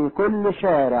مرتفعة في كل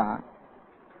شارع.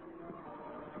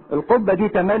 القبة دي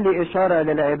تملي اشارة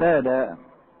للعبادة،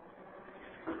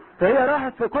 فهي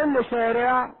راحت في كل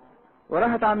شارع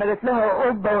وراحت عملت لها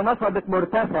قبة ونصبت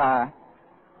مرتفعة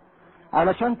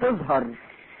علشان تظهر.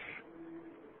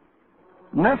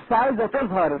 نفس عايزة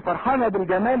تظهر، فرحانة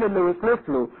بالجمال اللي وصلت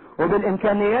له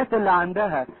وبالامكانيات اللي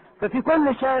عندها، ففي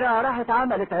كل شارع راحت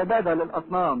عملت عبادة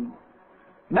للاصنام،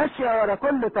 ماشية ورا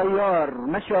كل طيار،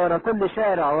 ماشية ورا كل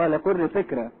شارع ولا كل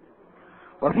فكرة.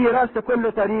 وفي رأس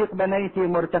كل طريق بنيت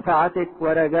مرتفعتك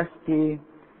ورجست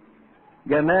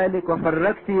جمالك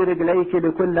وفرجت رجليك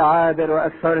لكل عابر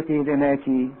واكثرت دماك.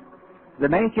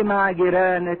 زميت مع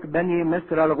جيرانك بني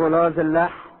مصر الغلاظ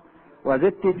اللح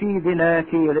وزدت في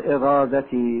دناك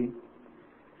الإغاظة.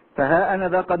 فها أنا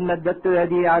ذا قد مددت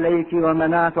يدي عليك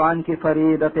ومنعت عنك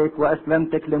فريضتك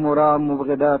وأسلمتك لمرام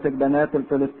مبغضاتك بنات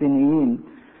الفلسطينيين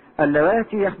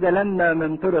اللواتي يخجلن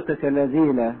من طرقك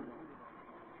اللذيلة.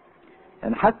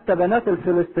 يعني حتى بنات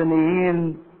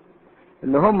الفلسطينيين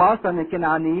اللي هم أصلا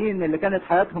الكنعانيين اللي كانت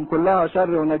حياتهم كلها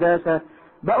شر ونجاسة،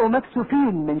 بقوا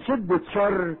مكسوفين من شدة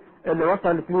شر اللي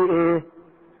وصلت ليه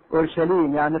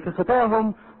اورشليم. يعني في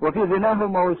خطاهم وفي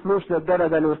زناهم ما وصلوش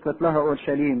للدرجه اللي وصلت لها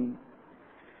اورشليم.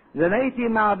 زنيتي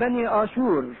مع بني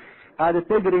اشور، قعدت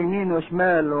تجري يمين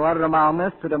وشمال، مره مع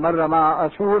مصر مره مع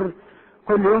اشور،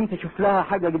 كل يوم تشوف لها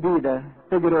حاجه جديده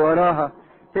تجري وراها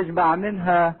تشبع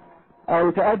منها او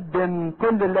تقدم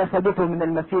كل اللي اخذته من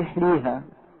المسيح ليها.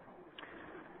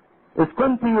 إذ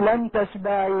كنت لن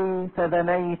تشبعي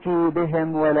فزنيت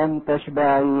بهم ولن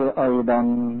تشبعي ايضا.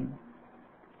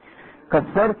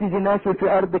 كثرت زناك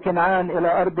في ارض كنعان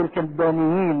الى ارض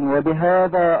الكلدانيين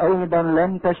وبهذا ايضا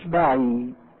لن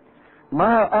تشبعي.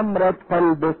 ما امرض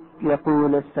قلبك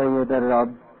يقول السيد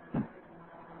الرب.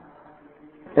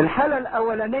 الحالة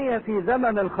الاولانية في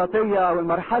زمن الخطية او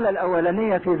المرحلة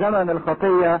الاولانية في زمن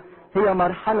الخطية هي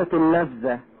مرحلة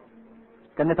اللذة.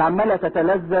 كانت عمالة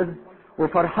تتلذذ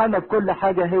وفرحانة بكل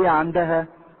حاجة هي عندها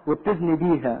وبتزني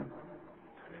بيها.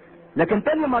 لكن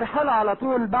تاني مرحلة على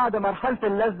طول بعد مرحلة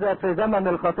اللذة في زمن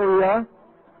الخطية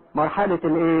مرحلة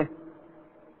الايه؟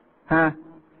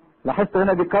 لاحظت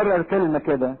هنا بيكرر كلمة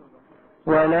كده،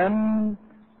 ولم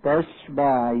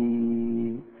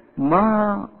تشبعي.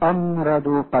 ما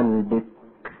امرض قلبك.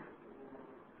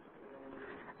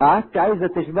 قعدت عايزة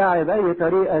تشبعي بأي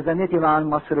طريقة، زنيتي مع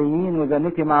المصريين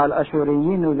وزنيتي مع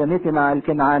الاشوريين وزنيتي مع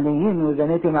الكنعانيين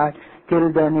وزنيتي مع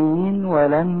الكلدانيين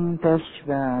ولن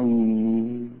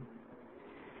تشبعي.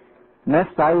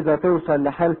 ناس عايزة توصل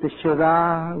لحالة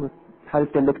الشبع وحالة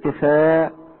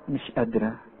الاكتفاء مش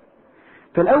قادرة.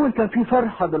 في الاول كان في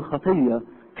فرحة بالخطية،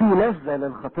 في لذة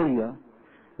للخطية،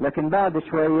 لكن بعد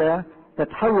شوية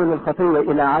تتحول الخطية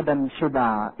الى عدم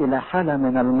شبع، الى حالة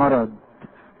من المرض.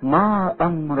 ما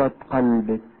امرض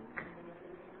قلبك.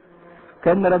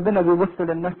 كأن ربنا بيبص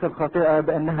للنفس الخاطئة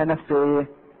بانها نفس ايه؟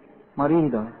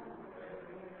 مريضة.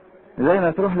 زي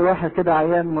ما تروح لواحد كده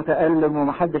عيان متألم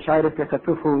ومحدش عارف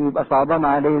يخففه ويبقى صعبان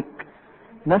عليك،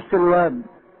 نفس الواد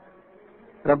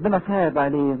ربنا صعب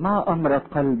عليه. ما امرض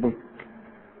قلبك.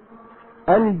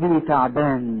 قلبي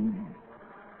تعبان،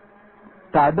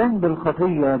 تعبان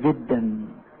بالخطية جدا،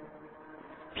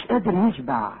 مش قادر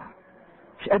يشبع،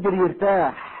 مش قادر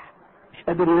يرتاح، مش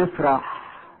قادر يفرح.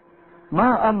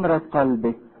 ما امرض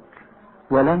قلبك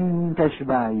ولن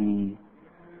تشبعي.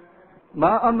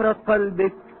 ما امرض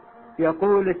قلبك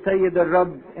يقول السيد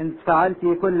الرب، ان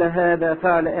فعلت كل هذا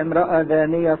فعل امرأة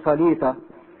دانية صليطة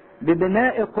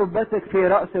ببناء قبتك في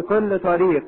رأس كل طريق.